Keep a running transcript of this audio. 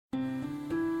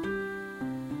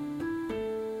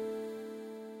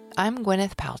I'm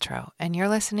Gwyneth Paltrow, and you're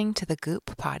listening to the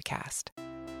Goop Podcast.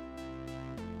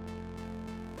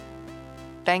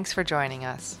 Thanks for joining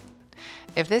us.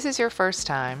 If this is your first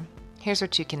time, here's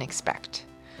what you can expect.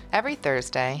 Every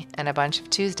Thursday, and a bunch of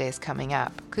Tuesdays coming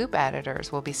up, Goop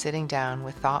editors will be sitting down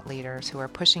with thought leaders who are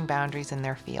pushing boundaries in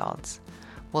their fields.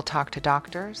 We'll talk to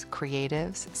doctors,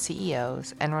 creatives,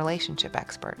 CEOs, and relationship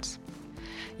experts.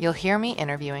 You'll hear me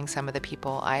interviewing some of the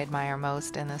people I admire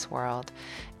most in this world,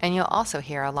 and you'll also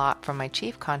hear a lot from my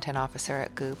Chief Content Officer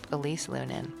at Goop, Elise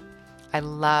Lunin. I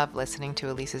love listening to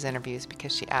Elise's interviews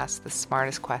because she asks the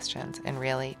smartest questions and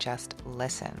really just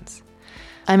listens.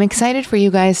 I'm excited for you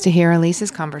guys to hear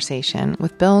Elise's conversation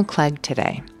with Bill Clegg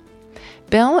today.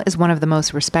 Bill is one of the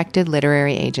most respected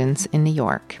literary agents in New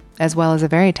York, as well as a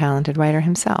very talented writer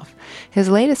himself. His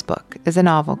latest book is a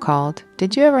novel called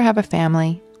Did You Ever Have a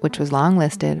Family?, which was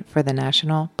long-listed for the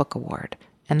National Book Award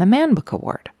and the Man Book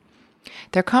Award.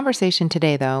 Their conversation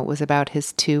today, though, was about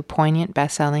his two poignant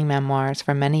best-selling memoirs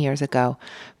from many years ago,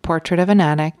 Portrait of an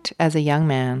Addict as a Young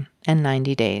Man and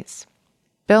 90 Days.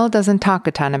 Bill doesn't talk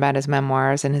a ton about his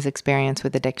memoirs and his experience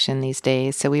with addiction these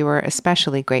days, so we were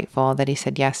especially grateful that he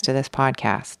said yes to this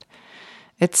podcast.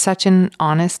 It's such an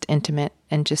honest, intimate,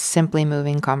 and just simply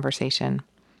moving conversation.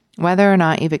 Whether or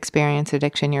not you've experienced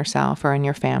addiction yourself or in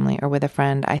your family or with a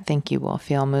friend, I think you will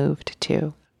feel moved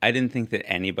too. I didn't think that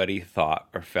anybody thought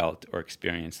or felt or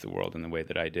experienced the world in the way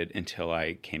that I did until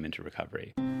I came into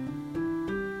recovery.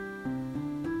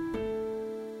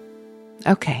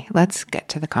 Okay, let's get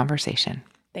to the conversation.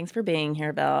 Thanks for being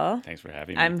here, Bill. Thanks for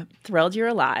having me. I'm thrilled you're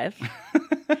alive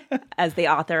as the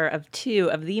author of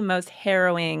two of the most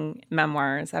harrowing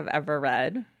memoirs I've ever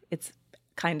read. It's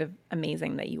kind of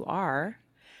amazing that you are.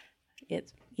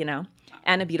 It's,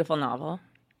 and a beautiful novel.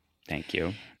 Thank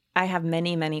you. I have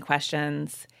many, many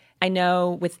questions. I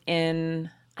know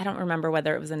I don't remember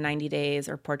whether it was in 90 Days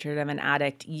or Portrait of an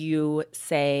Addict, you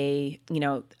say,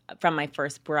 from my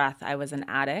first breath, I was an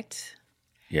addict.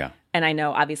 Yeah. And I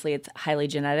know obviously it's highly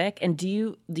genetic. And do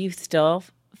you still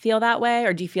feel that way?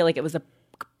 Or do you feel like it was a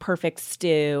perfect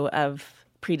stew of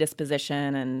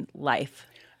predisposition and life?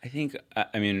 I think,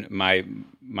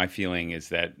 my feeling is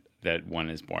that one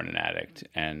is born an addict,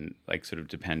 and like sort of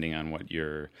depending on what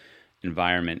your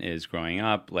environment is growing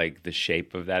up, like the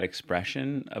shape of that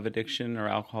expression of addiction or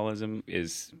alcoholism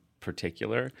is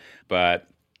particular. But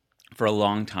for a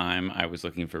long time, I was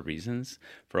looking for reasons.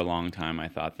 For a long time, I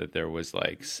thought that there was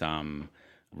like some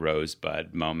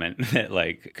rosebud moment that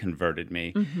like converted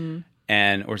me. Mm-hmm.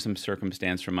 Or some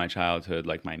circumstance from my childhood,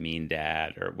 like my mean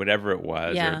dad or whatever it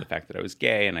was, or the fact that I was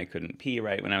gay and I couldn't pee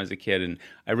right when I was a kid. And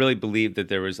I really believed that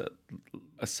there was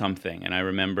a something. And I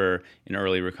remember in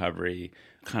early recovery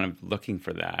kind of looking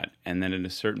for that. And then at a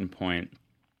certain point,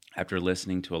 after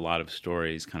listening to a lot of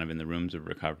stories kind of in the rooms of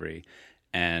recovery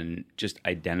and just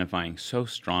identifying so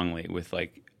strongly with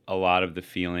like a lot of the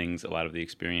feelings, a lot of the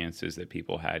experiences that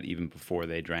people had even before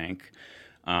they drank,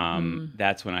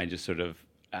 that's when I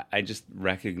just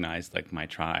recognized like my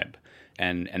tribe.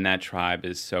 And that tribe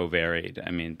is so varied.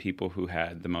 I mean, people who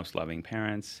had the most loving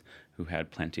parents, who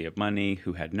had plenty of money,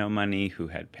 who had no money, who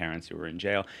had parents who were in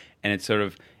jail. And it's sort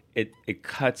of, it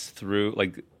cuts through,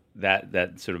 like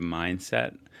that sort of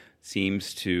mindset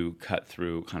seems to cut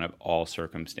through kind of all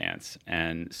circumstance.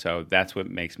 And so that's what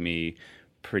makes me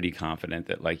pretty confident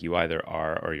that like you either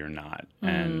are or you're not.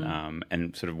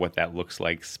 And sort of what that looks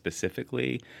like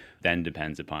specifically then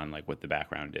depends upon like what the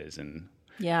background is and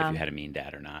if you had a mean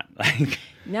dad or not.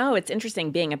 No, it's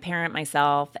interesting being a parent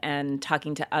myself and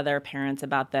talking to other parents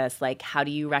about this. Like, how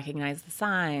do you recognize the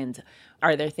signs?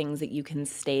 Are there things that you can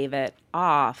stave it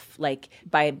off? Like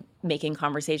by making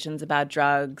conversations about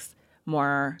drugs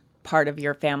more part of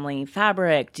your family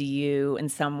fabric? Do you in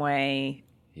some way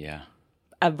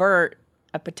avert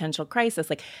a potential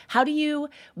crisis? Like,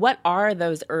 what are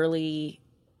those early,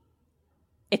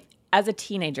 as a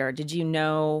teenager, did you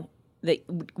know that,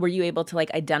 were you able to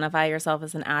like identify yourself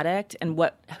as an addict, and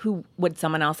who would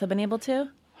someone else have been able to?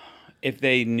 If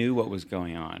they knew what was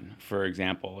going on. For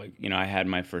example, like, I had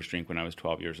my first drink when I was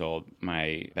 12 years old.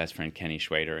 My best friend Kenny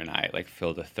Schwader and I like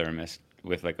filled a thermos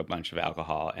with like a bunch of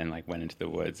alcohol and like went into the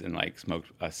woods and like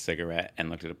smoked a cigarette and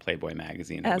looked at a Playboy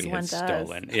magazine that we had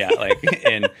stolen. Yeah, like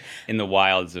in the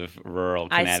wilds of rural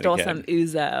Connecticut. I stole some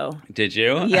Ouzo. Did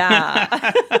you?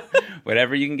 Yeah.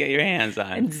 Whatever you can get your hands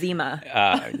on. And Zima.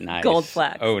 Nice. Gold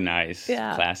Flex. Oh, nice.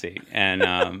 Yeah. Classy. And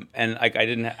like I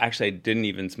didn't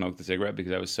even smoke the cigarette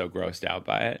because I was so grossed out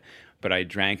by it. But I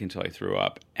drank until I threw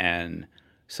up, and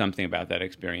something about that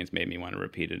experience made me want to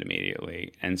repeat it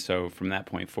immediately. And so from that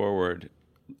point forward,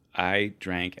 I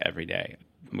drank every day.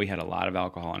 We had a lot of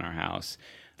alcohol in our house.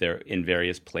 They're in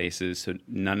various places, so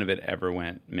none of it ever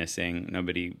went missing.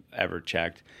 Nobody ever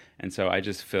checked. And so I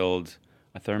just filled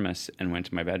a thermos and went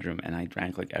to my bedroom, and I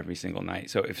drank like every single night.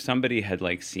 So if somebody had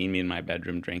like seen me in my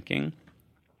bedroom drinking,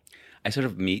 I sort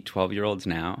of meet 12-year-olds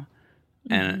now,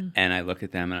 and I look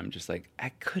at them and I'm just like,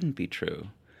 that couldn't be true.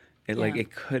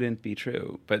 It couldn't be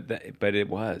true, but it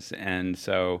was. And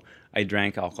so I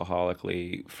drank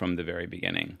alcoholically from the very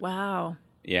beginning. Wow.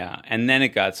 Yeah. And then it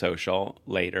got social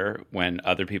later when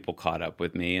other people caught up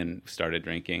with me and started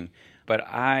drinking. But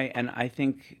I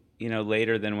think,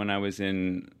 later than when I was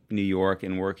in New York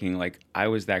and working, like I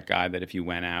was that guy that if you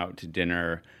went out to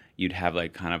dinner, you'd have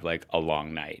like kind of like a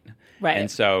long night. Right. And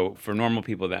so for normal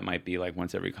people, that might be like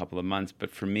once every couple of months. But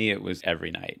for me, it was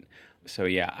every night. So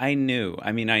yeah, I knew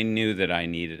that I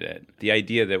needed it. The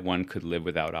idea that one could live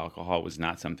without alcohol was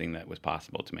not something that was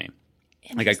possible to me.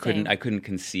 Like I couldn't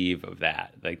conceive of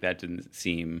that. Like that didn't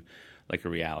seem like a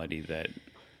reality that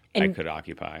I could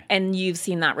occupy. And you've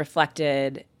seen that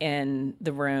reflected in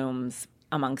the rooms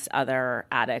amongst other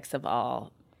addicts of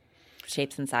all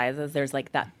shapes and sizes. There's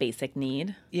like that basic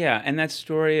need. Yeah, and that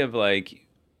story of like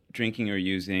drinking or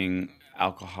using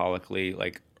alcoholically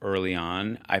like early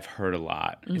on, I've heard a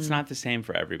lot. It's not the same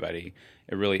for everybody.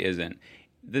 It really isn't.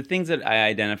 The things that I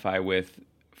identify with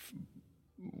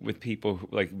people who,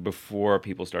 like before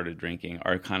people started drinking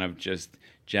are kind of just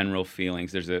general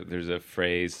feelings. There's a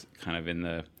phrase kind of in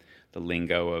the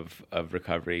lingo of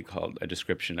recovery called a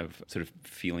description of sort of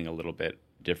feeling a little bit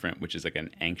different, which is like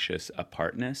an anxious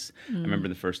apartness. I remember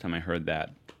the first time I heard that,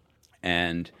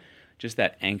 and just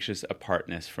that anxious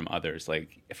apartness from others,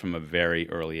 like from a very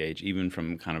early age, even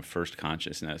from kind of first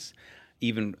consciousness,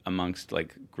 even amongst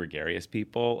like gregarious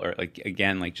people, or like,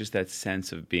 again, like just that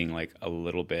sense of being like a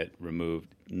little bit removed,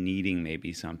 needing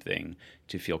maybe something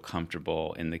to feel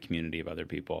comfortable in the community of other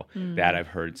people. That I've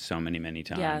heard so many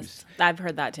times. Yes, I've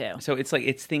heard that too. So it's like,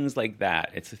 it's things like that.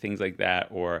 It's the things like that,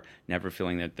 or never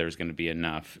feeling that there's going to be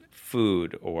enough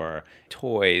food or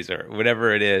toys or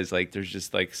whatever it is. Like there's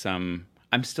just like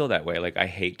I'm still that way. Like I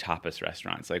hate tapas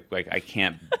restaurants. Like I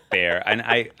can't bear. And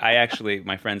I actually,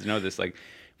 my friends know this. Like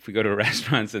if we go to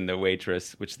restaurants and the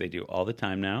waitress, which they do all the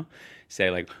time now, say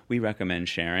like, we recommend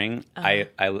sharing, I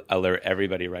alert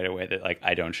everybody right away that like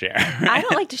I don't share. I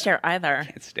don't like to share either. I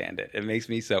can't stand it. It makes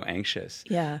me so anxious.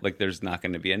 Yeah. Like there's not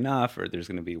going to be enough, or there's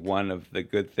going to be one of the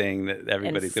good thing that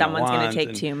everybody's going to want. Someone's going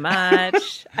to take too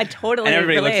much. I totally And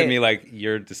everybody relate. looks at me like,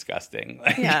 you're disgusting.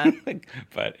 Like, Yeah.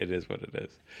 But it is what it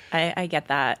is. I get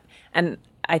that. And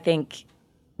I think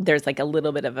there's like a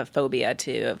little bit of a phobia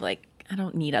too of like, I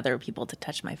don't need other people to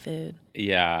touch my food.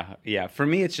 Yeah. For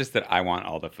me, it's just that I want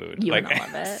all the food. You like, want all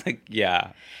of it. It's like,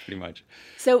 yeah, pretty much.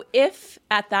 So if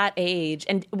at that age,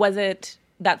 and was it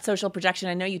that social projection?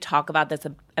 I know you talk about this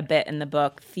a bit in the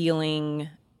book, feeling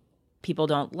people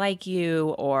don't like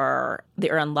you or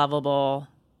they're unlovable,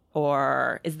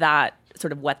 or is that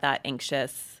sort of what that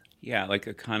anxious? Yeah, like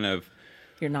a kind of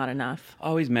You're not enough.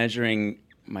 always measuring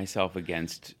myself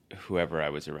against whoever I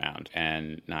was around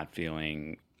and not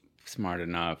feeling smart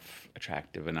enough,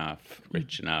 attractive enough,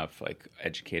 rich enough, like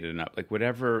educated enough, like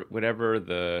whatever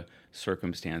the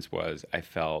circumstance was, I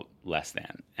felt less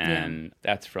than. And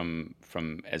that's from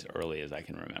as early as I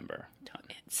can remember.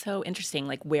 It's so interesting,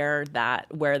 like where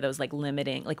those like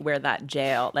limiting, like where that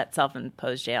jail, that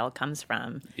self-imposed jail comes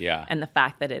from. Yeah. And the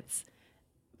fact that it's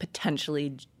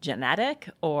potentially genetic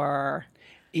or...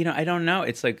 I don't know.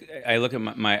 It's like I look at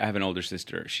I have an older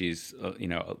sister. She's,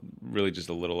 really just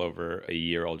a little over a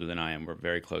year older than I am. We're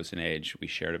very close in age. We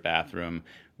shared a bathroom.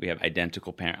 We have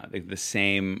identical parents, like the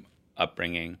same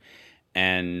upbringing.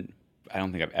 And I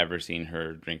don't think I've ever seen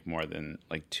her drink more than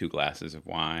like 2 glasses of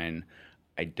wine.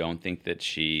 I don't think that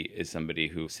she is somebody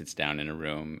who sits down in a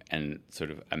room and sort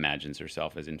of imagines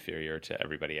herself as inferior to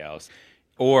everybody else.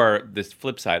 Or the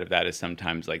flip side of that is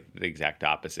sometimes like the exact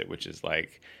opposite, which is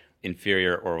like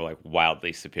inferior or like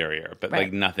wildly superior, but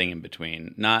like nothing in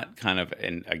between. Not kind of,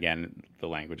 in again, the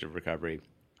language of recovery,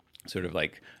 sort of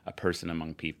like a person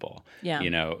among people. Yeah.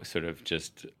 Sort of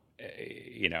just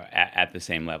at the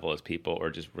same level as people,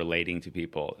 or just relating to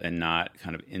people, and not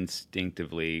kind of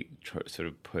instinctively sort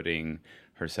of putting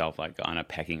herself like on a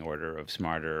pecking order of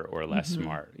smarter or less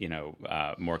smart,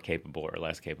 more capable or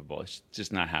less capable. It's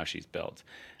just not how she's built.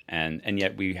 And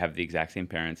yet we have the exact same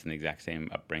parents and the exact same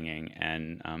upbringing.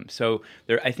 And so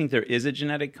I think there is a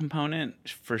genetic component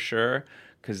for sure,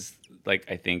 because like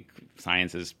I think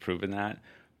science has proven that.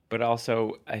 But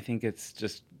also I think it's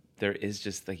just, there is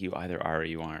just like you either are or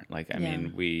you aren't. Like, I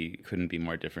mean, we couldn't be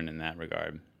more different in that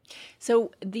regard.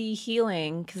 So the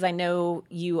healing, because I know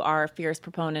you are a fierce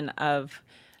proponent of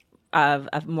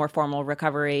of more formal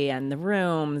recovery and the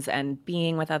rooms and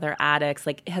being with other addicts,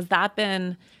 like, has that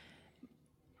been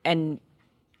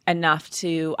enough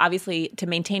to, obviously, to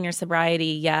maintain your sobriety?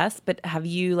 Yes, but have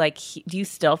you, like, do you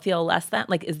still feel less than,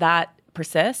 like, is that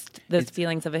persist, those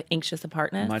feelings of anxious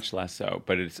apartness? Much less so,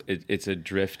 but it's a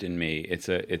drift in me. It's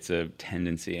a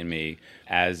tendency in me,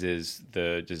 as is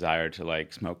the desire to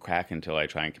like smoke crack until I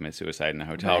try and commit suicide in a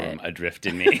hotel room. A drift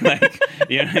in me, like,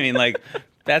 you know what I mean? Like,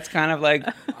 that's kind of like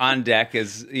on deck,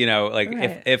 as you know, like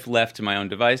if left to my own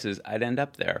devices, I'd end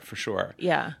up there for sure.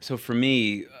 Yeah. So for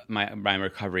me, my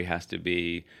recovery has to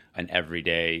be an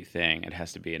everyday thing. It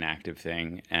has to be an active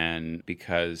thing, and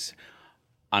because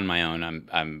on my own,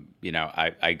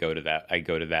 I go to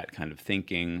that kind of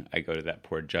thinking, I go to that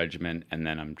poor judgment, and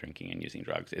then I'm drinking and using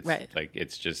drugs. It's like,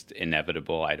 it's just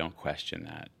inevitable. I don't question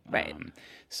that. Right.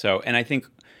 And I think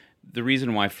the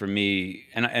reason why for me,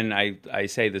 and I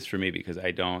say this for me because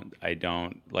I don't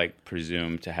like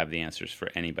presume to have the answers for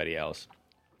anybody else,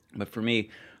 but for me,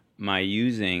 my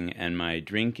using and my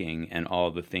drinking and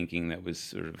all the thinking that was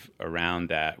sort of around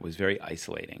that was very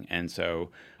isolating. And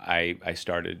so I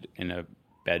started in a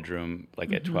bedroom,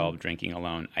 like at 12, drinking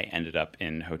alone. I ended up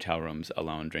in hotel rooms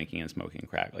alone, drinking and smoking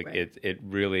crack. Like it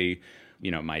really,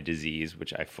 my disease,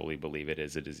 which I fully believe it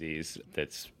is a disease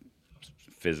that's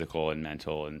physical and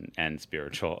mental and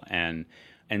spiritual. And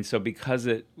so because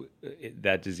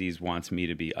that disease wants me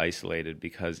to be isolated,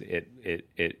 because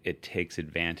it takes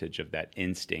advantage of that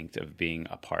instinct of being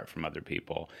apart from other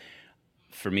people.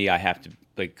 For me, I have to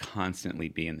like constantly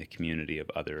be in the community of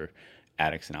other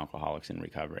addicts and alcoholics in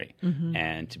recovery,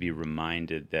 and to be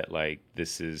reminded that like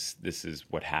this is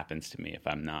what happens to me if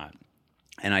I'm not.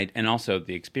 And also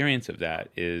the experience of that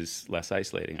is less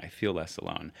isolating. I feel less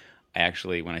alone. I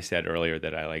actually, when I said earlier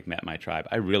that I like met my tribe,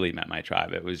 I really met my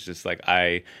tribe. It was just like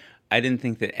I didn't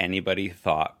think that anybody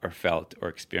thought or felt or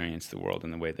experienced the world in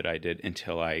the way that I did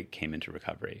until I came into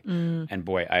recovery. And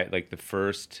boy, I like the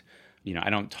first, I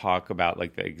don't talk about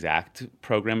like the exact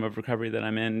program of recovery that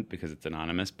I'm in because it's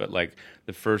anonymous, but like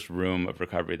the first room of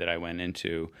recovery that I went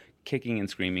into, kicking and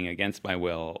screaming against my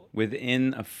will,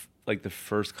 within like the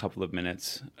first couple of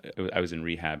minutes, I was in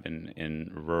rehab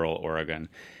in rural Oregon,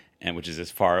 and which is as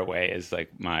far away as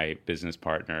like my business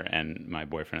partner and my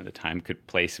boyfriend at the time could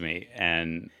place me.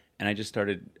 And I just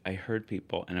I heard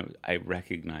people, and I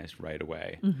recognized right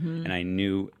away. And I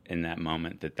knew in that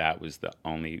moment that was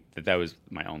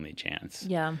my only chance.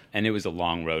 Yeah. And it was a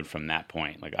long road from that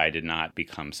point. Like I did not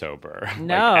become sober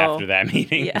no. like, after that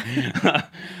meeting. Yeah.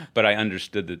 But I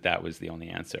understood that was the only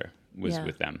answer, was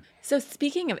with them. So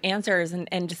speaking of answers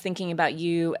and just thinking about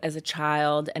you as a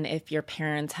child, and if your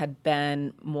parents had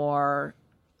been more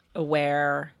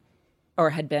aware or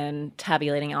had been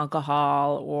tabulating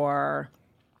alcohol or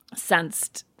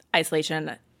sensed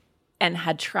isolation and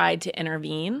had tried to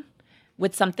intervene,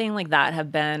 would something like that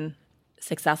have been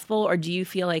successful? Or do you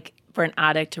feel like for an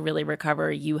addict to really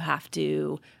recover, you have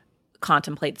to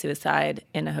contemplate suicide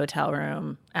in a hotel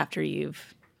room after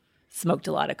you've smoked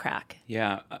a lot of crack?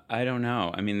 Yeah, I don't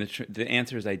know. I mean, the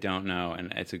answer is I don't know,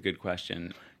 and it's a good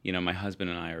question. My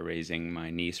husband and I are raising my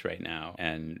niece right now,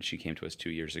 and she came to us 2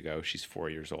 years ago. She's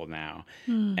 4 years old now,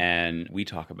 and we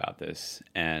talk about this.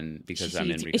 And because I'm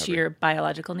in recovery, is she your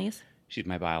biological niece? She's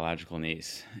my biological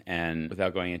niece, and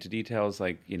without going into details,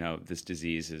 like this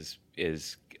disease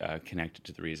is connected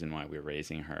to the reason why we're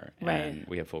raising her, and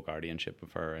we have full guardianship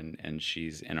of her, and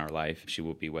she's in our life. She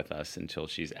will be with us until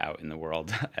she's out in the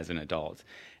world as an adult,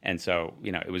 and so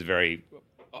it was very.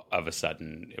 Of a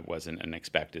sudden, it wasn't an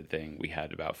expected thing. We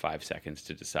had about 5 seconds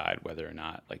to decide whether or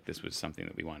not like this was something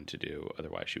that we wanted to do.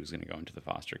 Otherwise, she was going to go into the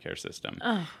foster care system.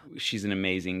 Oh. She's an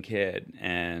amazing kid,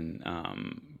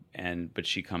 but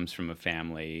she comes from a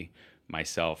family,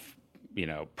 myself,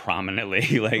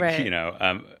 prominently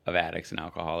of addicts and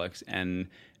alcoholics, and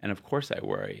of course I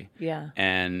worry. Yeah.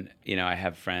 And I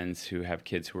have friends who have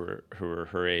kids who are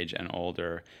her age and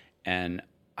older, and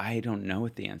I don't know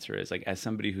what the answer is. Like, as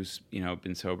somebody who's,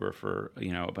 been sober for,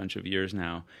 a bunch of years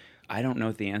now, I don't know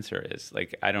what the answer is.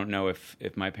 Like, I don't know if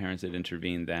my parents had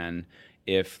intervened then,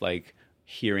 if, like,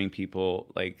 hearing people,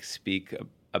 like, speak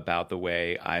about the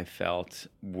way I felt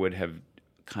would have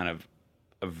kind of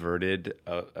averted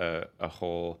a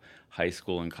whole high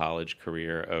school and college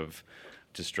career of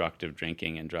destructive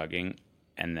drinking and drugging,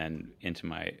 and then into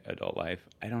my adult life.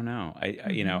 I don't know.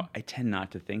 I tend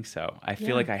not to think so. I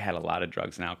feel like I had a lot of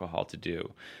drugs and alcohol to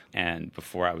do, and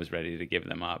before I was ready to give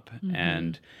them up.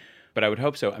 But I would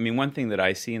hope so. I mean, one thing that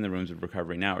I see in the rooms of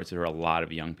recovery now is there are a lot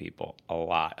of young people,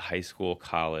 high school,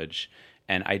 college,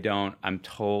 And I'm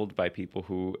told by people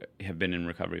who have been in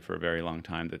recovery for a very long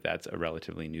time that that's a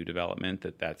relatively new development,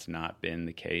 that that's not been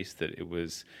the case, that it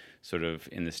was sort of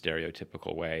in the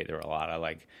stereotypical way. There were a lot of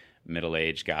like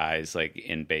middle-aged guys like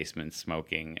in basements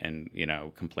smoking and,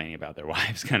 complaining about their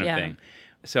wives kind of thing.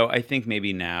 So I think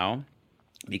maybe now,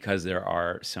 because there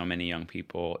are so many young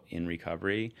people in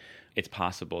recovery, it's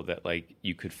possible that like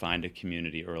you could find a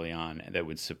community early on that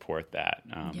would support that.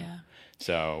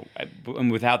 So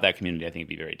and without that community, I think it'd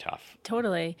be very tough.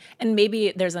 Totally. And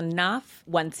maybe there's enough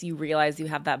once you realize you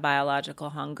have that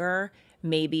biological hunger,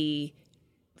 maybe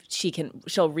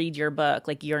she'll read your book,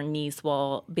 like your niece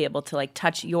will be able to like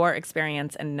touch your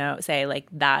experience and say like,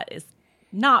 that is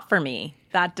not for me.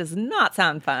 That does not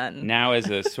sound fun. Now as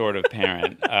a sort of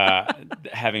parent,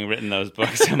 having written those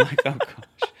books, I'm like, oh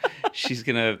gosh, she's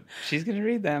gonna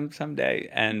read them someday.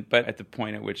 But at the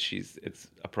point at which it's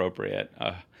appropriate,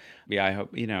 I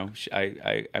hope,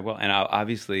 I will. And I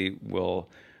obviously will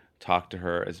talk to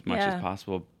her as much as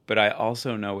possible. But I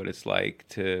also know what it's like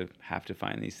to have to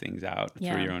find these things out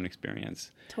through your own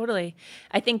experience. Totally.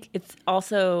 I think it's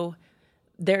also,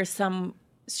 there's some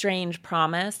strange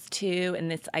promise too in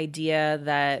this idea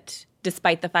that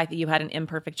despite the fact that you had an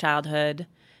imperfect childhood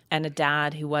and a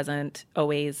dad who wasn't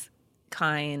always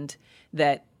kind,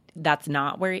 that's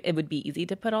not where it would be easy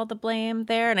to put all the blame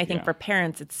there. And I think for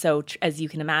parents, it's so, as you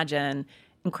can imagine,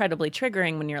 incredibly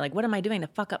triggering when you're like, what am I doing to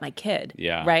fuck up my kid?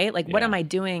 Yeah. Right? Like, what am I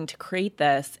doing to create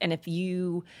this? And if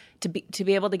you, to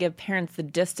be able to give parents the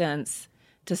distance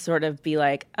to sort of be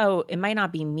like, oh, it might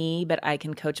not be me, but I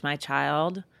can coach my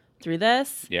child through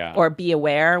this, or be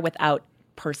aware without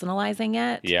personalizing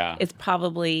it, is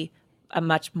probably a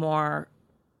much more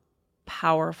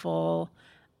powerful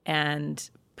and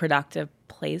productive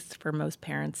place for most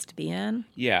parents to be in.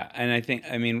 Yeah, and I think,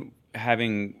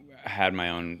 having had my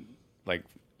own like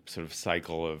sort of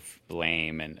cycle of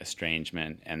blame and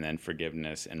estrangement and then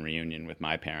forgiveness and reunion with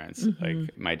my parents.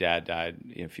 Like my dad died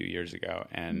a few years ago,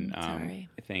 and sorry.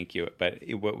 Thank you. But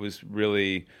what was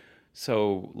really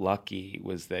so lucky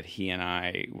was that he and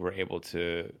I were able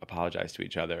to apologize to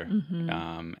each other.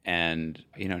 And,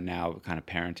 now kind of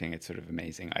parenting, it's sort of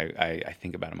amazing. I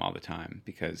think about him all the time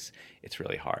because it's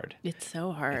really hard. It's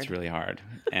so hard. It's really hard.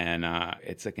 And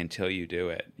it's like until you do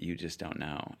it, you just don't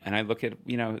know. And I look at,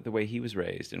 the way he was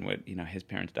raised and what, his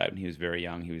parents died when he was very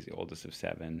young. He was the oldest of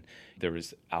 7. There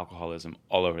was alcoholism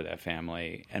all over that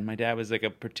family. And my dad was like a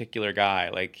particular guy.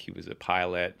 Like he was a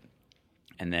pilot.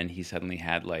 And then he suddenly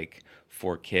had like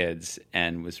 4 kids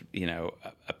and was,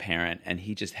 a parent, and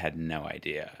he just had no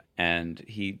idea. And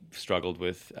he struggled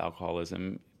with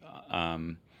alcoholism.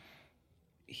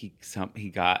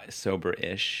 He got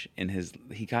sober-ish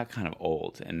he got kind of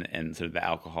old, and sort of the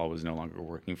alcohol was no longer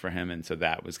working for him. And so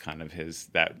that was kind of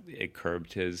it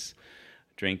curbed his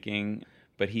drinking.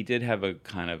 But he did have a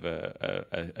kind of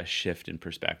a shift in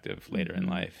perspective later in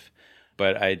life.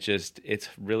 But it's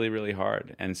really, really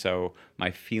hard. And so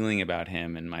my feeling about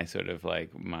him and my sort of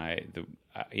like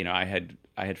I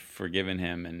had forgiven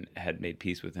him and had made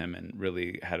peace with him and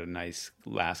really had a nice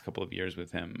last couple of years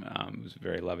with him. It was a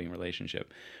very loving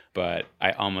relationship. But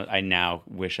I now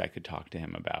wish I could talk to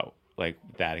him about like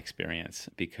that experience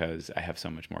because I have so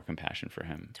much more compassion for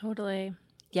him. Totally.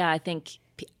 Yeah, I think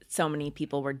so many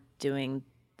people were doing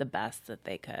the best that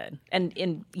they could. And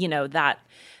in,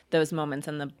 those moments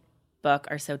in the book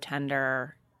are so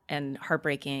tender and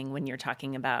heartbreaking when you're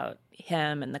talking about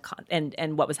him and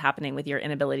and what was happening with your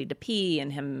inability to pee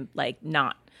and him like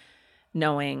not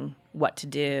knowing what to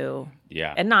do,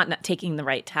 and not taking the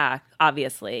right tack,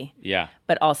 obviously,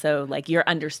 but also like your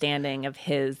understanding of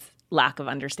his lack of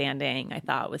understanding, I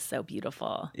thought was so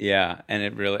beautiful. Yeah, and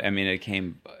it really, it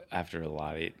came after a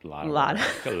lot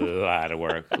of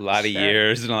work, a lot of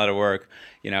years and a lot of work.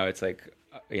 It's like.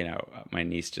 My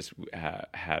niece just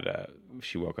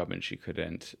she woke up and she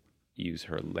couldn't use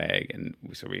her leg. And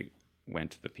so we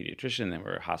went to the pediatrician, and we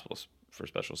were at hospitals for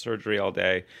special surgery all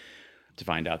day to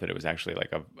find out that it was actually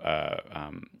like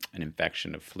an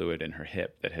infection of fluid in her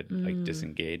hip that had like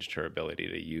disengaged her ability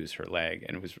to use her leg.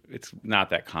 And it's not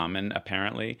that common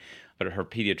apparently, but her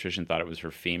pediatrician thought it was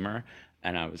her femur.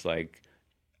 And I was like,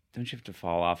 don't you have to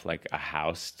fall off like a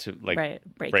house to like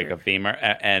break a femur?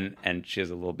 And she has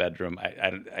a little bedroom.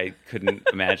 I couldn't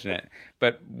imagine it.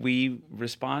 But we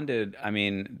responded.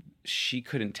 She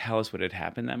couldn't tell us what had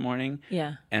happened that morning.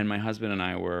 Yeah. And my husband and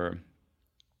I were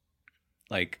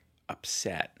like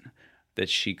upset that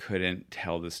she couldn't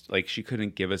tell this. Like she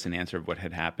couldn't give us an answer of what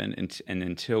had happened. And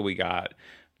until we got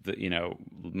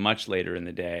much later in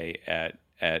the day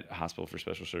at hospital for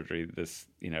special surgery, this,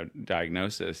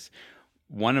 diagnosis,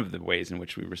 one of the ways in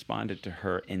which we responded to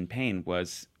her in pain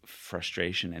was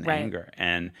frustration and anger.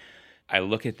 And I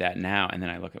look at that now, and then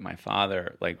I look at my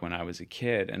father, like when I was a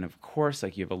kid, and of course,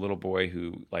 like you have a little boy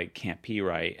who like can't pee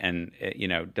right, and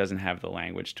doesn't have the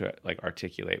language to like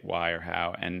articulate why or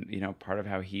how, and part of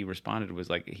how he responded was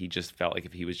like he just felt like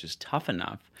if he was just tough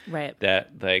enough, that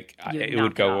like it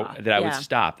would go, that I would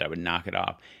stop, that I would knock it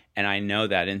off. And I know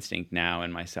that instinct now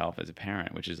in myself as a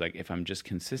parent, which is like if I'm just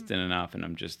consistent enough and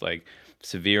I'm just like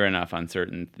severe enough on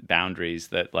certain boundaries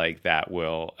that like that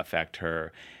will affect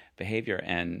her behavior.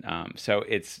 And so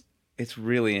it's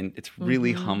really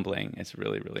humbling. It's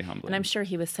really, really humbling. And I'm sure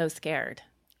he was so scared.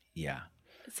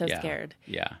 Scared.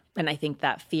 Yeah. And I think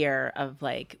that fear of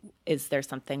like, is there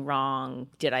something wrong?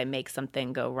 Did I make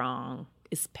something go wrong?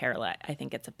 Is I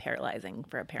think it's paralyzing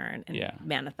for a parent and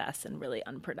manifests and really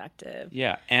unproductive.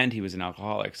 Yeah, and he was an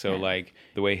alcoholic. So like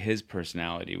the way his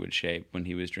personality would shape when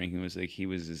he was drinking was like he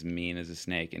was as mean as a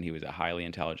snake, and he was a highly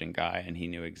intelligent guy, and he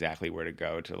knew exactly where to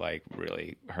go to like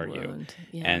really hurt you.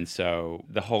 Yeah. And so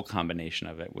the whole combination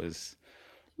of it was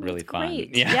really fun.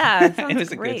 Great. Yeah, it was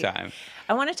great. A good time.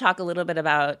 I want to talk a little bit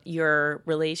about your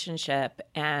relationship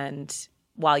and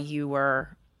while you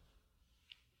were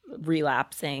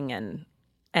relapsing and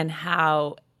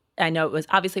how I know it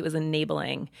was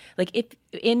enabling. Like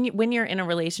when you're in a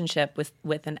relationship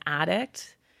with an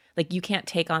addict, like you can't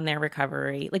take on their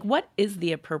recovery. Like what is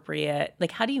the appropriate,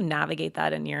 like how do you navigate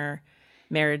that in your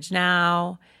marriage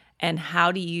now? And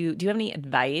do you have any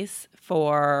advice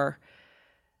for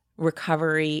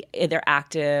recovery, either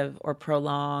active or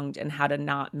prolonged, and how to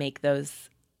not make those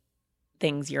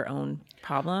things your own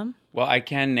problem? Well, I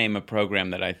can name a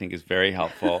program that I think is very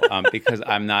helpful because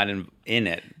I'm not in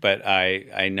it, but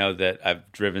I know that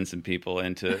I've driven some people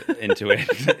into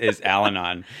it. Is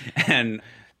Al-Anon, and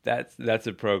that's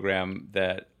a program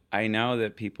that I know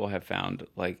that people have found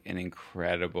like an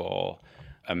incredible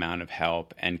amount of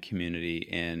help and community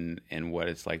in what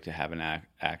it's like to have an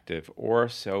active or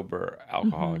sober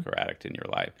alcoholic or addict in your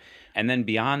life. And then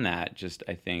beyond that, just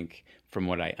I think from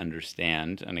what I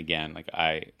understand, and again, like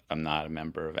I'm not a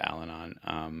member of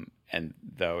Al-Anon, and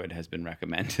though it has been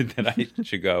recommended that I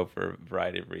should go for a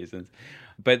variety of reasons,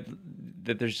 but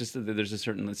that there's a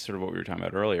certain sort of what we were talking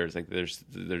about earlier. Is like there's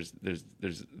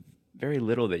very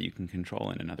little that you can control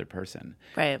in another person,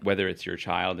 right? Whether it's your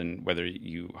child and whether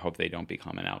you hope they don't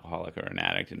become an alcoholic or an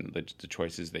addict, and the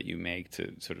choices that you make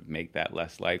to sort of make that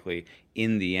less likely.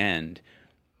 In the end,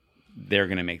 they're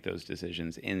going to make those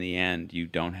decisions. In the end, you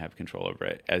don't have control over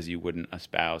it, as you wouldn't a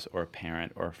spouse or a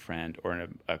parent or a friend or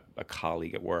a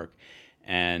colleague at work.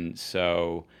 And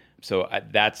so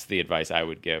that's the advice I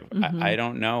would give. I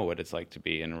don't know what it's like to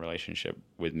be in a relationship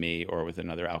with me or with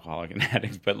another alcoholic and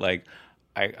addict, but like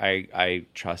I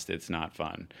trust it's not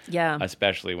fun. Yeah.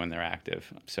 Especially when they're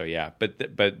active. So yeah, but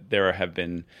there have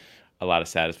been a lot of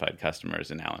satisfied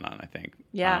customers in Al-Anon, I think.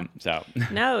 Yeah. So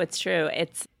no, it's true.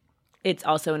 It's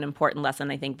also an important lesson,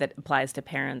 I think, that applies to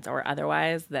parents or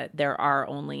otherwise, that there are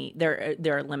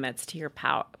limits to your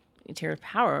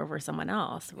power over someone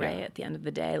else, right? Yeah. At the end of the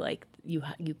day, like you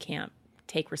can't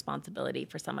take responsibility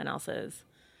for someone else's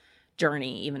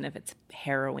journey, even if it's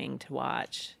harrowing to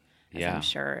watch. As I'm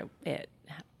sure it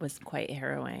was quite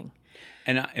harrowing.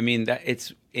 And I mean that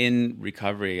it's in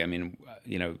recovery. I mean,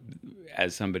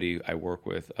 as somebody I work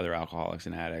with other alcoholics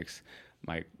and addicts,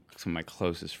 some of my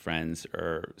closest friends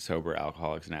are sober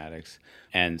alcoholics and addicts.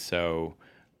 And so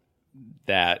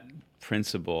that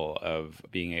principle of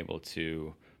being able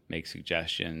to make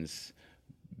suggestions,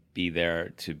 be there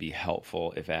to be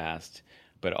helpful if asked,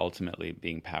 but ultimately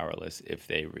being powerless if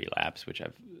they relapse, which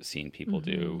I've seen people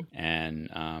do. And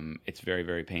it's very,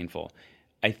 very painful.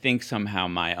 I think somehow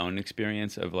my own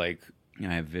experience of like,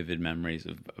 I have vivid memories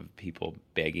of people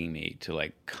begging me to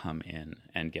like come in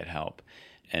and get help.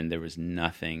 And there was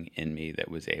nothing in me that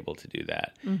was able to do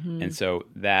that. And so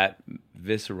that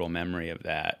visceral memory of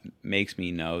that makes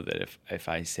me know that if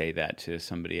I say that to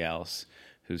somebody else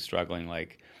who's struggling,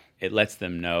 like it lets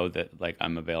them know that like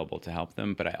I'm available to help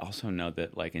them. But I also know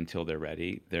that like until they're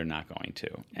ready, they're not going to.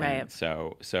 And right.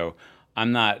 So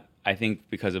I'm not, I think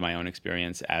because of my own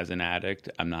experience as an addict,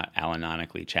 I'm not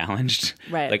Al-Anonically challenged.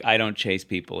 Right. Like I don't chase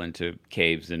people into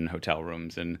caves and hotel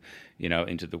rooms and,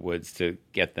 into the woods to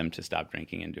get them to stop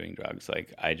drinking and doing drugs.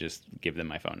 Like I just give them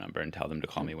my phone number and tell them to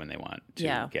call me when they want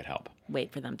to get help.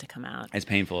 Wait for them to come out. As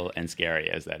painful and scary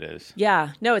as that is.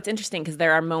 Yeah. No, it's interesting because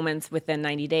there are moments within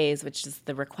 90 days, which is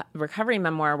the recovery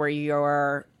memoir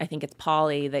where I think it's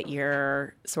Polly that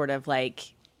you're sort of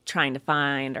like trying to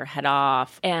find or head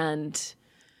off. And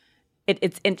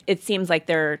it seems like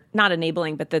they're not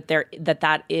enabling, but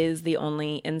that is the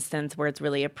only instance where it's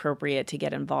really appropriate to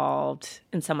get involved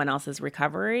in someone else's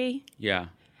recovery. Yeah.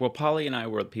 Well, Polly and I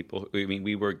were people. I mean,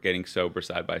 we were getting sober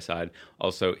side by side.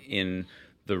 Also, in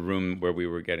the room where we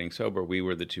were getting sober, we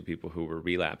were the two people who were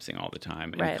relapsing all the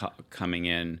time and coming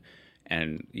in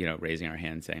and, you know, raising our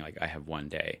hands saying, like, I have one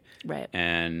day. Right.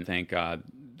 And thank God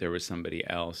there was somebody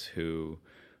else who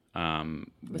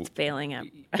was failing at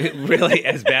really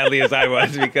as badly as I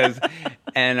was, because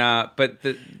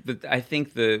but I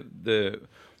think the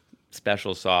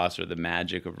special sauce or the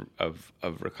magic of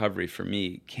recovery for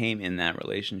me came in that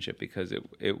relationship, because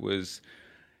it was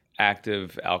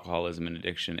active alcoholism and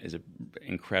addiction is it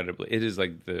is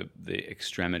like the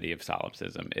extremity of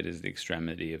solipsism. It is the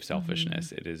extremity of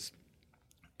selfishness.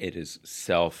 It is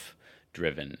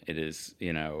self-driven. It is,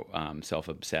 you know,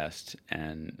 self-obsessed,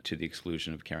 and to the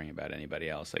exclusion of caring about anybody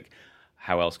else. Like,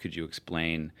 how else could you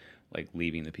explain, like,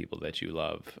 leaving the people that you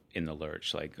love in the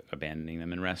lurch, like abandoning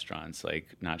them in restaurants,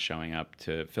 like not showing up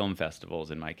to film festivals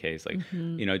in my case, like,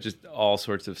 you know, just all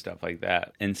sorts of stuff like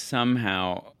that. And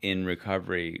somehow in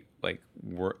recovery, like,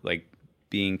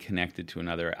 being connected to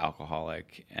another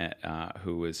alcoholic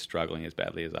who was struggling as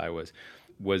badly as I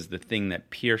was the thing that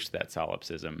pierced that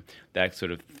solipsism. That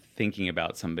sort of thinking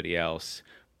about somebody else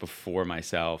before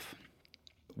myself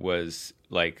was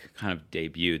like kind of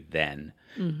debuted then.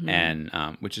 And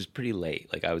which is pretty late.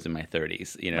 Like, I was in my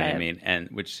 30s, you know what I mean? And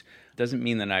which doesn't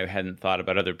mean that I hadn't thought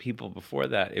about other people before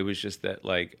that. It was just that,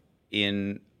 like,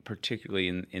 particularly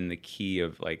in the key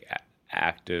of like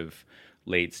active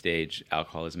late stage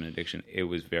alcoholism and addiction, it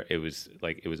was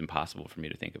impossible for me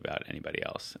to think about anybody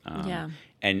else.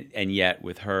 And yet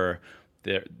with her,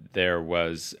 there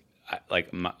was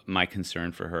like my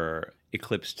concern for her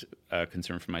eclipsed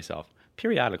concern for myself.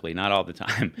 Periodically, not all the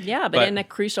time. Yeah, but in a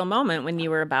crucial moment when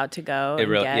you were about to go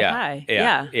and get high.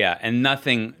 Yeah. And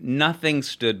nothing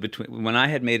stood between. When I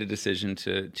had made a decision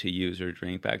to use or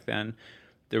drink back then,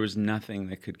 there was nothing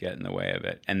that could get in the way of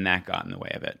it. And that got in the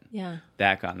way of it. Yeah.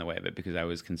 That got in the way of it, because I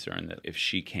was concerned that if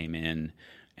she came in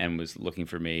and was looking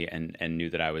for me and knew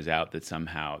that I was out, that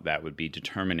somehow that would be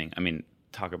determining. I mean,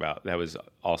 talk about, that was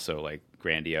also like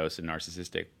grandiose and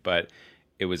narcissistic, but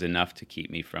it was enough to keep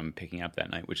me from picking up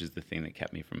that night, which is the thing that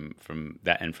kept me from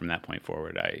that. And from that point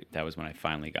forward, that was when I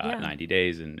finally got 90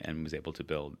 days and was able to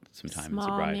build some time in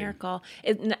sobriety. Small miracle.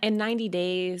 In 90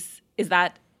 days,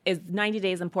 is 90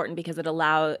 days important because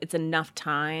it's enough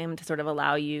time to sort of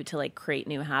allow you to like create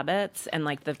new habits and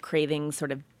like the cravings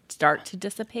sort of start to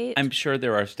dissipate? I'm sure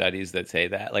there are studies that say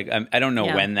that. Like, I don't know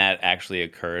when that actually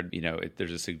occurred. You know,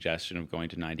 there's a suggestion of going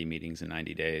to 90 meetings in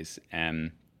 90 days,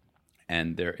 and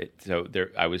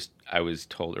I was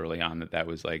told early on that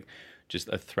was like just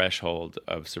a threshold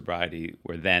of sobriety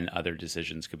where then other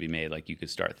decisions could be made. Like, you could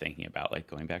start thinking about like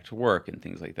going back to work and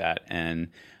things like that.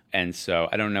 And so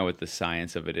I don't know what the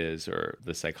science of it is or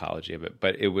the psychology of it,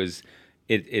 but it's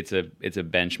a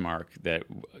benchmark that,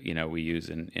 you know, we use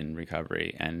in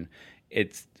recovery. And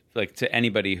it's like, to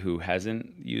anybody who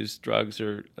hasn't used drugs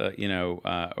or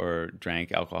or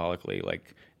drank alcoholically,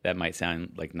 like, that might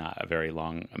sound like not a very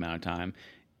long amount of time.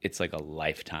 It's like a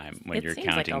lifetime when you're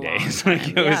counting days. Like,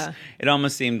 it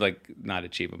almost seemed like not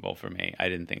achievable for me. I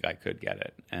didn't think I could get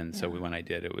it, and so when I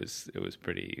did, it was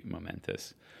pretty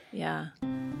momentous. Yeah.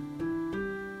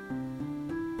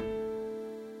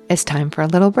 It's time for a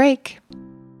little break.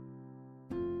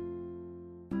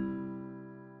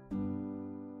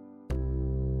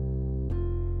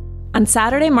 On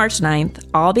Saturday, March 9th,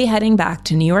 I'll be heading back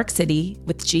to New York City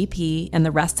with GP and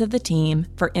the rest of the team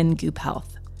for In Goop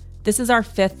Health. This is our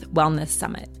 5th wellness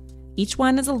summit. Each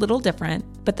one is a little different,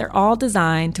 but they're all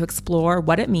designed to explore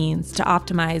what it means to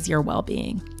optimize your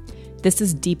well-being. This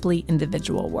is deeply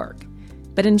individual work.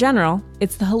 But in general,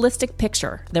 it's the holistic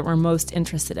picture that we're most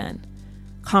interested in.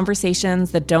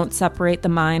 Conversations that don't separate the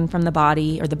mind from the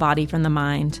body or the body from the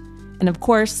mind. And of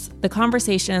course, the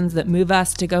conversations that move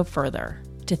us to go further,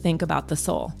 to think about the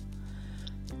soul.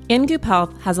 In Goop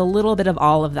Health has a little bit of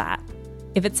all of that.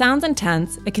 If it sounds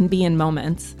intense, it can be in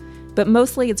moments, but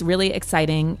mostly it's really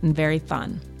exciting and very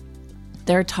fun.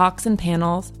 There are talks and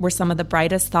panels where some of the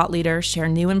brightest thought leaders share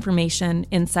new information,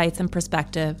 insights, and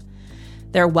perspective.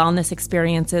 There are wellness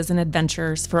experiences and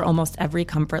adventures for almost every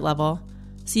comfort level,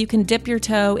 so you can dip your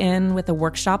toe in with a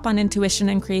workshop on intuition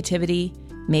and creativity,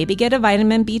 maybe get a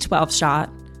vitamin B12 shot,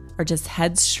 or just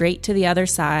head straight to the other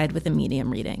side with a medium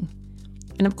reading.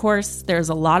 And of course, there's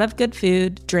a lot of good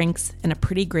food, drinks, and a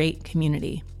pretty great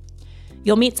community.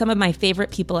 You'll meet some of my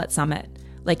favorite people at Summit,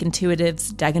 like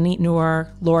intuitives Daganit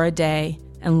Noor, Laura Day,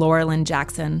 and Laura Lynn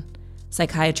Jackson,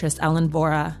 psychiatrist Ellen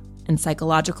Vora, and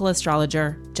psychological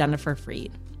astrologer Jennifer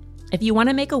Freed. If you want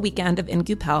to make a weekend of In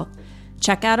Goop Health,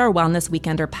 check out our Wellness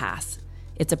Weekender Pass.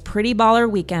 It's a pretty baller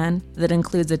weekend that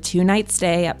includes a 2-night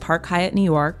stay at Park Hyatt, New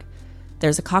York.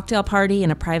 There's a cocktail party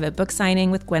and a private book signing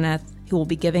with Gwyneth, who will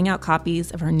be giving out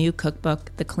copies of her new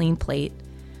cookbook, The Clean Plate.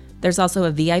 There's also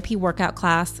a VIP workout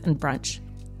class and brunch.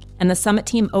 And the Summit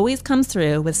team always comes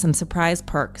through with some surprise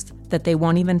perks that they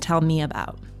won't even tell me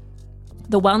about.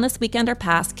 The Wellness Weekender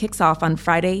Pass kicks off on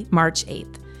Friday, March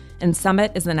 8th, and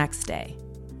Summit is the next day.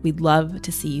 We'd love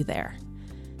to see you there.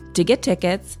 To get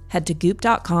tickets, head to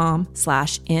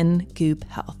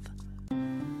goop.com/ingoophealth.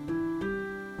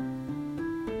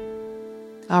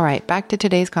 All right, back to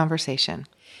today's conversation.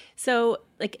 So,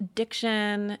 like,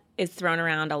 addiction is thrown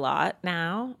around a lot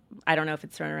now. I don't know if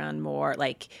it's thrown around more,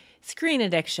 like screen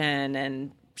addiction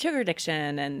and sugar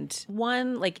addiction. And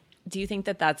one, like, do you think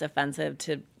that that's offensive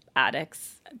to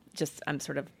addicts? Just, I'm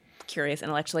sort of curious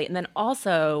intellectually. And then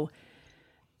also,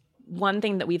 one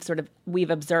thing that we've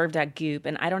observed at Goop,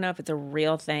 and I don't know if it's a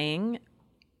real thing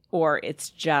or it's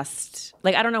just,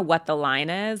 like, I don't know what the line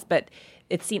is, but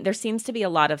there seems to be a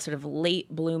lot of sort of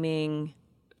late blooming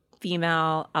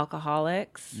female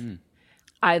alcoholics,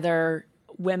 either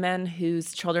women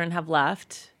whose children have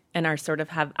left and are sort of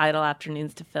have idle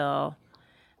afternoons to fill,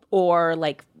 or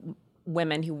like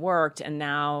women who worked and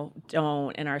now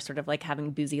don't and are sort of like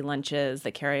having boozy lunches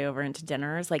that carry over into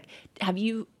dinners. Like,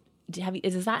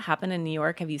 does that happen in New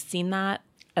York? Have you seen that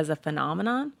as a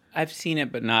phenomenon? I've seen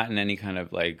it, but not in any kind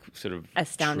of like sort of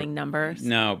astounding numbers.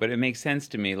 No, but it makes sense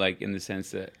to me, like in the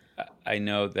sense that I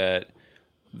know that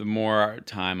the more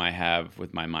time I have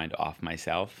with my mind off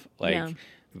myself, like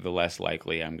the less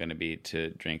likely I'm going to be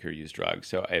to drink or use drugs.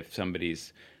 So if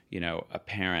somebody's, a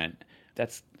parent,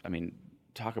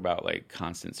 talk about like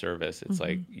constant service. It's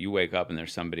like you wake up and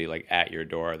there's somebody like at your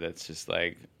door that's just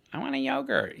like, I want a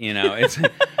yogurt.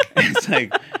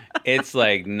 It's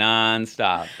like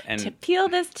nonstop. And to peel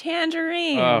this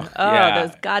tangerine.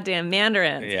 Those goddamn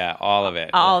mandarins. Yeah, all of it.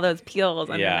 All those peels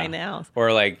under my nails.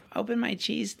 Or like, open my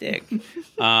cheese stick.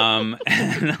 and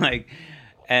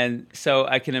so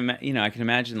I can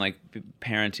imagine like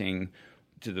parenting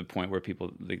to the point where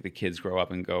people, like the kids grow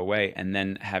up and go away, and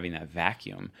then having that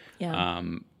vacuum. Yeah.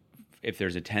 If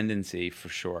there's a tendency, for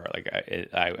sure, like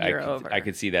I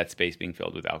could see that space being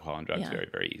filled with alcohol and drugs very,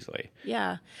 very easily.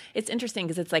 Yeah, it's interesting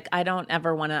because it's like I don't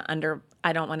want to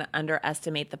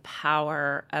underestimate the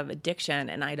power of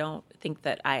addiction, and I don't think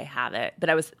that I have it.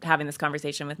 But I was having this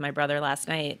conversation with my brother last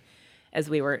night as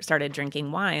we started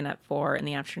drinking wine at 4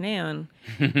 p.m.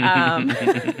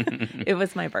 It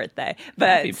was my birthday, but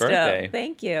Happy birthday.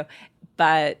 Thank you.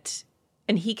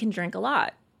 And he can drink a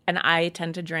lot, and I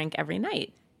tend to drink every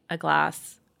night a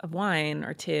glass of wine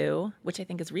or two, which I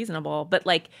think is reasonable. But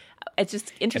like, it's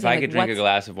just interesting. If I could drink a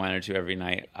glass of wine or two every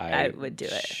night, I would do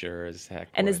it. Sure as heck.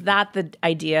 And is that the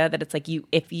idea that it's like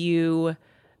if you,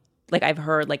 like I've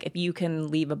heard, like if you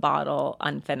can leave a bottle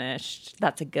unfinished,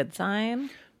 that's a good sign?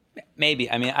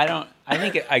 Maybe. I mean, I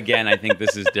think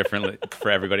this is different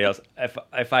for everybody else.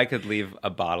 If I could leave a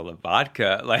bottle of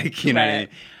vodka, like, you know,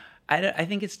 I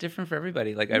think it's different for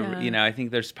everybody. Like, I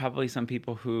think there's probably some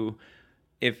people who,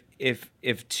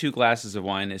 if 2 glasses of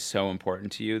wine is so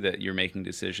important to you that you're making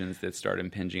decisions that start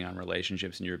impinging on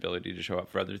relationships and your ability to show up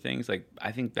for other things, like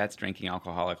I think that's drinking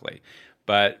alcoholically.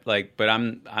 But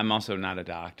I'm also not a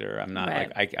doctor. I'm not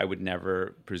like I would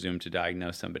never presume to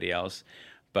diagnose somebody else.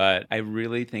 But I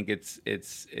really think it's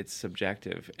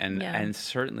subjective, and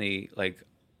certainly like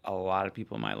a lot of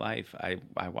people in my life, I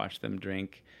watch them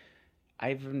drink.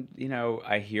 I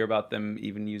hear about them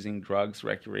even using drugs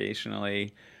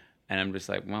recreationally. And I'm just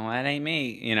like, well, that ain't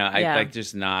me. Like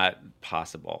just not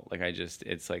possible. Like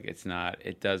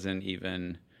it doesn't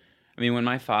even, I mean, when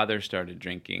my father started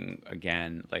drinking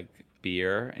again, like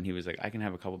beer, and he was like, I can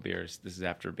have a couple beers. This is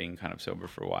after being kind of sober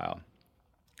for a while.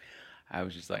 I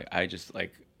was just like, I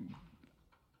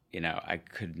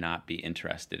could not be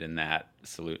interested in that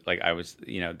salute. Like I was,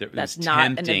 it was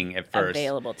tempting at first.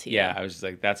 Available to you. Yeah, I was just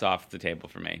like, that's off the table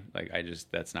for me. Like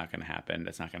that's not going to happen.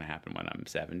 That's not going to happen when I'm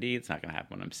 70. It's not going to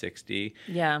happen when I'm 60.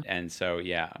 Yeah. And so,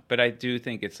 but I do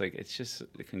think it's just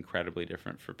incredibly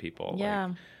different for people. Yeah.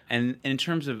 Like, and in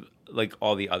terms of like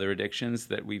all the other addictions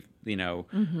that we've,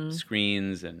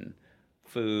 screens and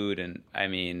food and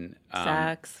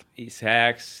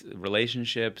sex,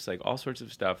 relationships, like all sorts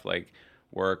of stuff, like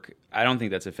work. I don't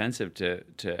think that's offensive to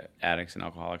addicts and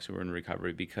alcoholics who are in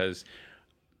recovery, because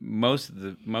most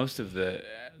of the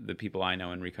people I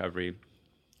know in recovery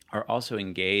are also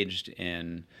engaged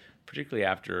in, particularly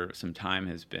after some time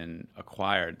has been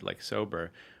acquired, like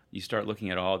sober, you start looking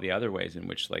at all the other ways in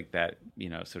which like that,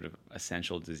 sort of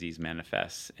essential disease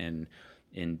manifests in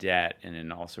debt and in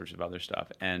all sorts of other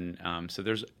stuff. And so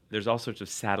there's all sorts of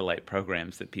satellite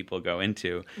programs that people go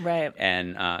into. Right.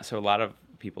 And so a lot of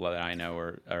people that I know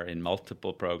are in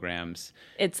multiple programs.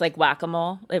 It's like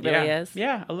whack-a-mole. It really is.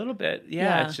 Yeah, a little bit.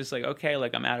 Yeah, it's just like, okay,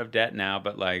 like I'm out of debt now,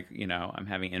 but like, I'm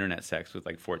having internet sex with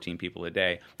like 14 people a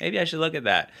day. Maybe I should look at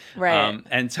that. Right.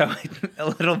 And so a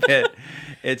little bit,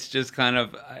 it's just kind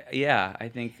of, I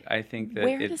think that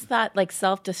where does that like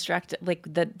self-destructive,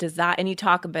 like the desire, and you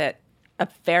talk a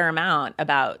fair amount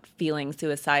about feeling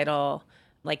suicidal,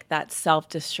 like that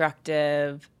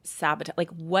self-destructive sabotage,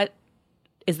 like what,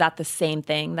 is that the same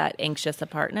thing, that anxious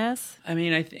apartness? I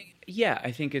mean, I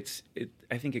think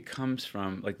it comes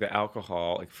from like the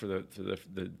alcohol. Like for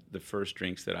the first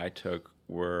drinks that I took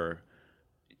were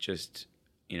just,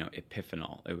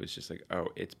 epiphanal. It was just like, oh,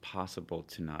 it's possible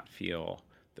to not feel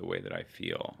the way that I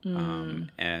feel,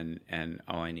 and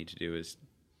all I need to do is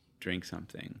drink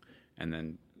something, and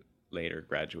then later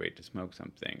graduate to smoke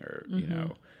something or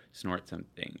snort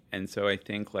something. And so I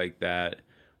think like that,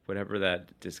 whatever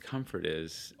that discomfort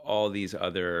is, all these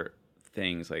other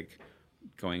things like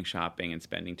going shopping and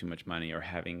spending too much money or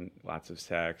having lots of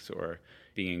sex or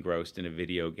being engrossed in a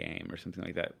video game or something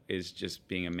like that is just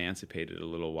being emancipated a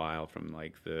little while from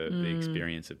like the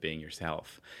experience of being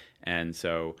yourself. And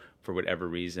so for whatever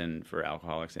reason, for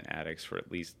alcoholics and addicts, for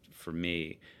at least for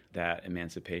me, that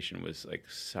emancipation was like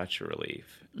such a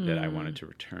relief that I wanted to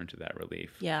return to that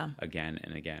relief again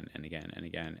and again and again and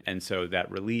again. And so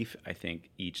that relief, I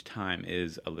think, each time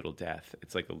is a little death.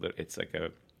 It's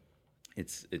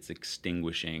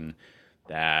extinguishing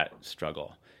that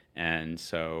struggle. And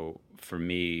so for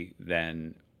me,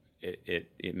 then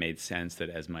it made sense that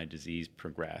as my disease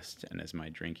progressed and as my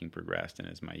drinking progressed and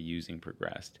as my using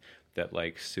progressed, that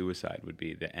like suicide would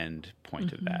be the end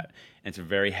point of that. And it's a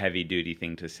very heavy duty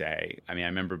thing to say. I mean, I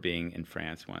remember being in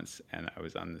France once and I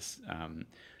was on this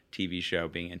TV show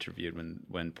being interviewed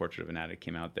when Portrait of an Addict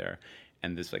came out there.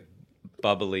 And this like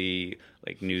bubbly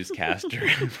like newscaster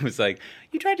was like,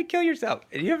 "You tried to kill yourself.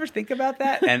 Did you ever think about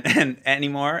that?" And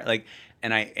anymore? Like,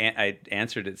 and I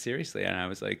answered it seriously and I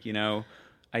was like,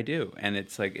 I do. And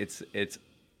it's like, it's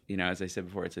as I said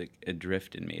before, it's like a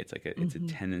drift in me. It's like it's a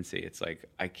tendency. It's like,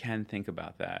 I can think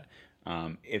about that.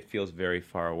 It feels very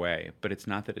far away, but it's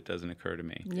not that it doesn't occur to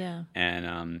me. Yeah.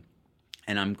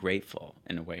 And I'm grateful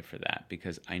in a way for that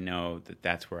because I know that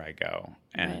that's where I go.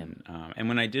 And, and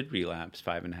when I did relapse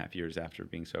 5.5 years after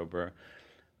being sober,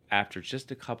 after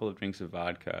just a couple of drinks of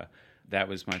vodka, that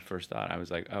was my first thought. I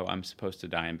was like, oh, I'm supposed to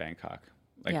die in Bangkok.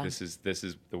 Like this is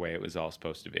the way it was all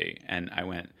supposed to be. And I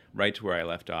went right to where I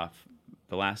left off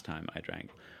the last time I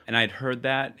drank. And I'd heard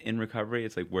that in recovery.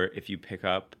 It's like where if you pick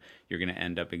up, you're going to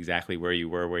end up exactly where you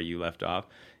were, where you left off.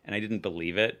 And I didn't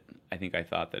believe it. I think I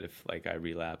thought that if like I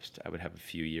relapsed, I would have a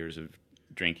few years of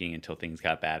drinking until things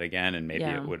got bad again, and maybe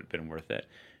it would have been worth it.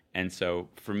 And so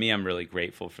for me, I'm really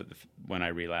grateful for when I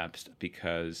relapsed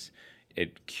because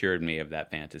it cured me of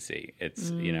that fantasy.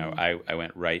 It's I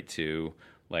went right to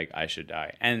like I should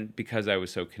die. And because I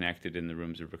was so connected in the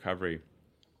rooms of recovery,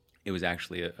 it was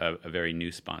actually a very new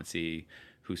sponsee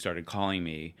who started calling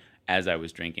me as I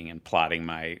was drinking and plotting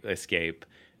my escape.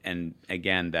 And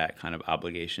again, that kind of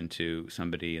obligation to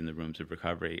somebody in the rooms of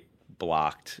recovery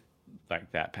blocked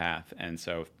like that path. And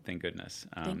so thank goodness.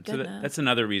 So that's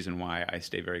another reason why I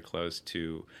stay very close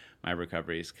to my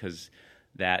recoveries, because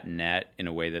that net, in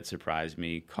a way that surprised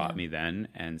me, caught me then.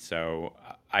 And so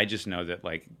I just know that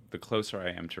like the closer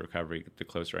I am to recovery, the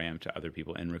closer I am to other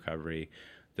people in recovery,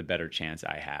 the better chance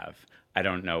I have. I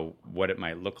don't know what it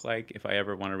might look like if I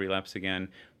ever want to relapse again,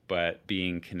 but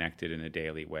being connected in a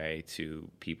daily way to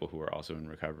people who are also in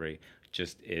recovery,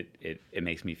 just it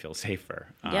makes me feel safer.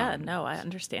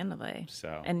 Understandably.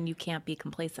 So, and you can't be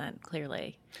complacent,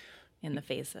 clearly, in the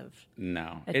face of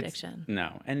addiction.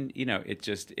 And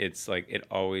it's like it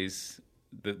always,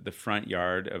 the front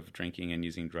yard of drinking and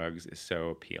using drugs is so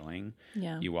appealing.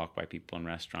 Yeah. You walk by people in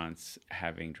restaurants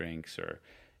having drinks, or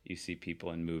you see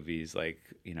people in movies like,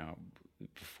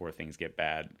 before things get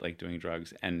bad, like doing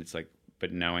drugs. And it's like,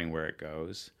 but knowing where it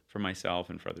goes for myself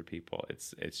and for other people,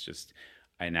 it's just,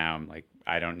 I'm like,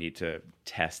 I don't need to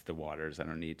test the waters. I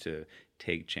don't need to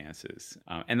take chances.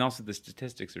 And also the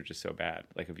statistics are just so bad.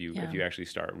 Like if you actually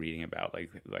start reading about like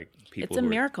people, it's a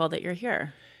miracle that you're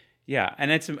here. Yeah.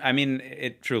 And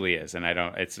it truly is. And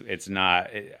it's not,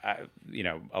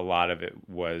 a lot of it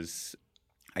was,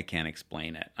 I can't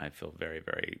explain it. I feel very,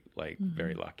 very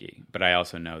very lucky. But I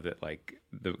also know that like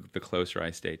the closer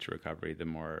I stay to recovery, the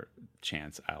more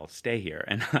chance I'll stay here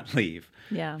and not leave.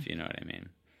 Yeah. If you know what I mean.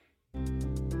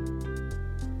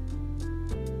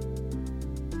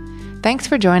 Thanks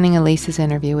for joining Elise's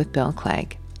interview with Bill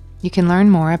Clegg. You can learn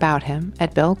more about him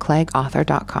at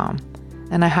billcleggauthor.com,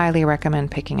 and I highly recommend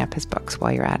picking up his books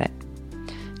while you're at it.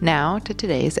 Now to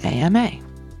today's AMA.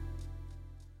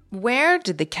 Where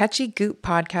did the catchy Goop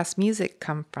podcast music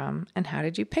come from, and how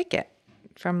did you pick it?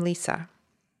 From Lisa.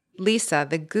 Lisa,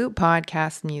 the Goop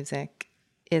podcast music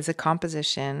is a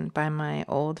composition by my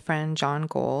old friend John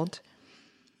Gold.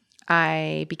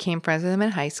 I became friends with him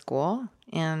in high school,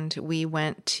 and we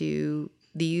went to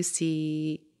the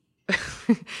UC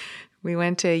we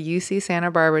went to UC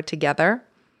Santa Barbara together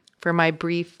for my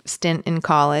brief stint in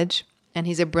college. And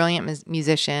he's a brilliant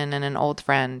musician and an old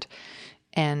friend.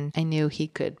 And I knew he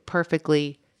could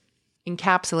perfectly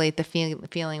encapsulate the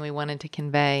feeling we wanted to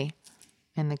convey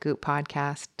in the Goop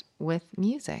podcast with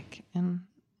music. And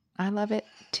I love it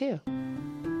too.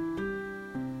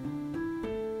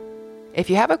 If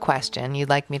you have a question you'd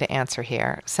like me to answer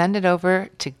here, send it over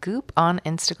to Goop on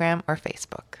Instagram or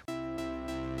Facebook.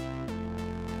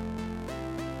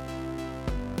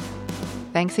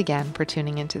 Thanks again for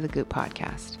tuning into the Goop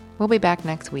podcast. We'll be back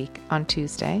next week on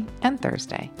Tuesday and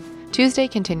Thursday. Tuesday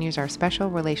continues our special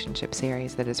relationship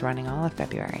series that is running all of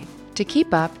February. To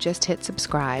keep up, just hit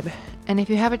subscribe. And if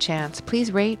you have a chance,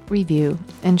 please rate, review,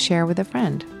 and share with a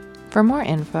friend. For more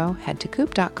info, head to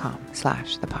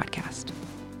goop.com/thepodcast.